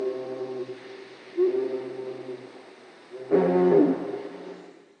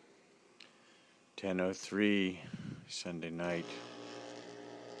10:03 Sunday night.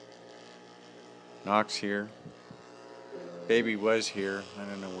 Knox here. Baby was here. I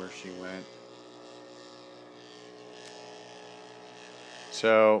don't know where she went.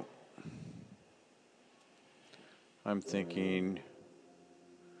 So I'm thinking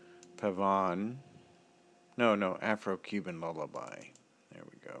Pavon. No, Afro-Cuban lullaby. There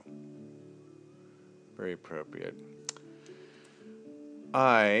we go. Very appropriate.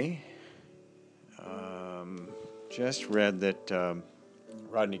 I just read that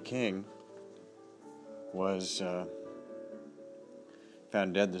Rodney King was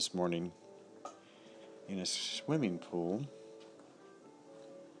found dead this morning in a swimming pool,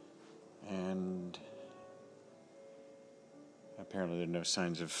 and apparently there are no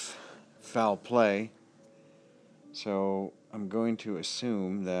signs of foul play, so I'm going to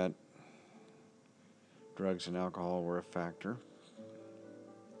assume that drugs and alcohol were a factor.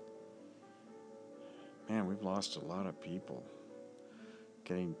 Man, we've lost a lot of people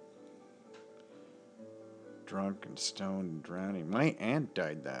getting drunk and stoned and drowning. My aunt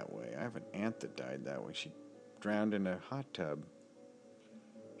died that way. I have an aunt that died that way. She drowned in a hot tub.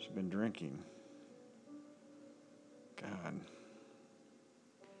 She'd been drinking. God.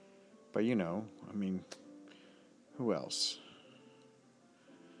 But who else?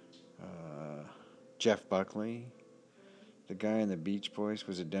 Jeff Buckley. The guy in the Beach Boys.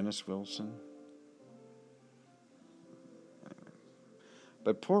 Was it Dennis Wilson?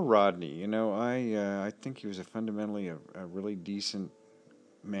 But poor Rodney, I think he was fundamentally a really decent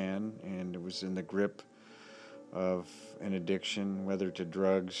man, and was in the grip of an addiction, whether to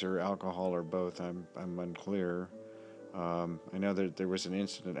drugs or alcohol or both. I'm unclear. I know that there was an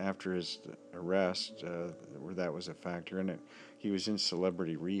incident after his arrest where that was a factor, and he was in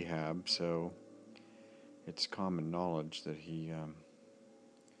celebrity rehab, so it's common knowledge that he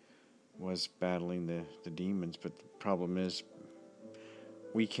was battling the demons. But the problem is,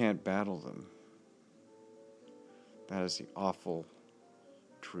 we can't battle them. That is the awful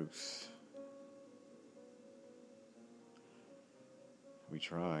truth. We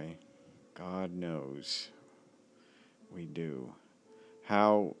try. God knows we do.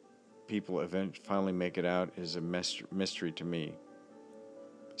 How people finally make it out is a mystery to me.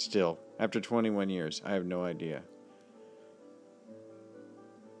 Still, after 21 years, I have no idea.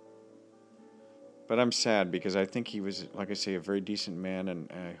 But I'm sad because I think he was, like I say, a very decent man,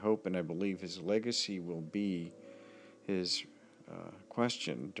 and I hope and I believe his legacy will be his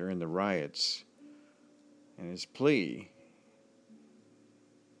question during the riots and his plea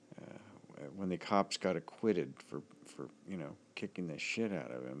when the cops got acquitted for kicking the shit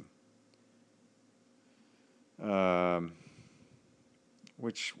out of him.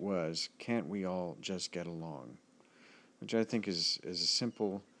 Which was, can't we all just get along? Which I think is as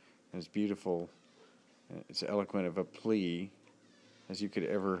simple, as beautiful, as eloquent of a plea as you could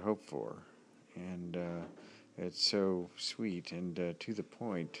ever hope for. And it's so sweet and to the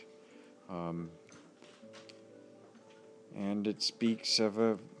point. And it speaks of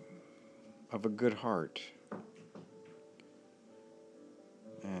a good heart.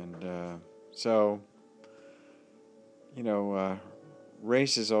 And so,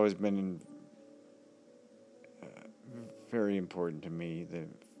 race has always been very important to me.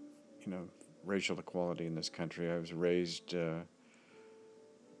 Racial equality in this country. I was raised for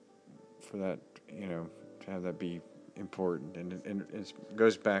that, to have that be important, and it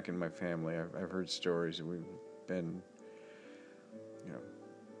goes back in my family. I've heard stories that we've been,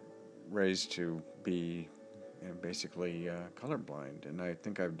 raised to be, basically colorblind, and I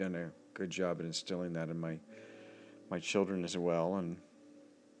think I've done a good job at instilling that in my children as well. And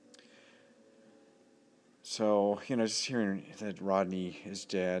so, just hearing that Rodney is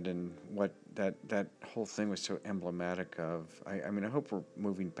dead and what that whole thing was so emblematic of, I hope we're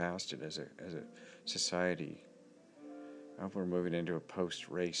moving past it as a society. I hope we're moving into a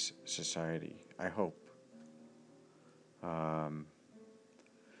post-race society. I hope. I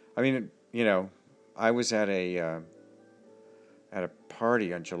was at a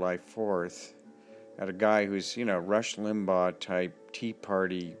party on July 4th at a guy who's, Rush Limbaugh type Tea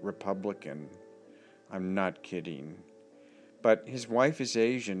Party Republican. I'm not kidding. But his wife is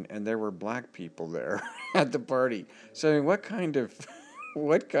Asian, and there were black people there at the party. So what kind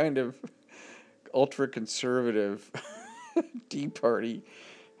of ultra-conservative Tea Party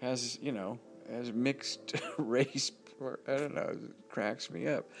has mixed race? I don't know. It cracks me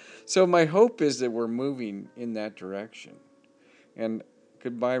up. So my hope is that we're moving in that direction. And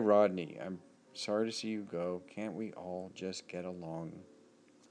goodbye, Rodney. I'm sorry to see you go. Can't we all just get along?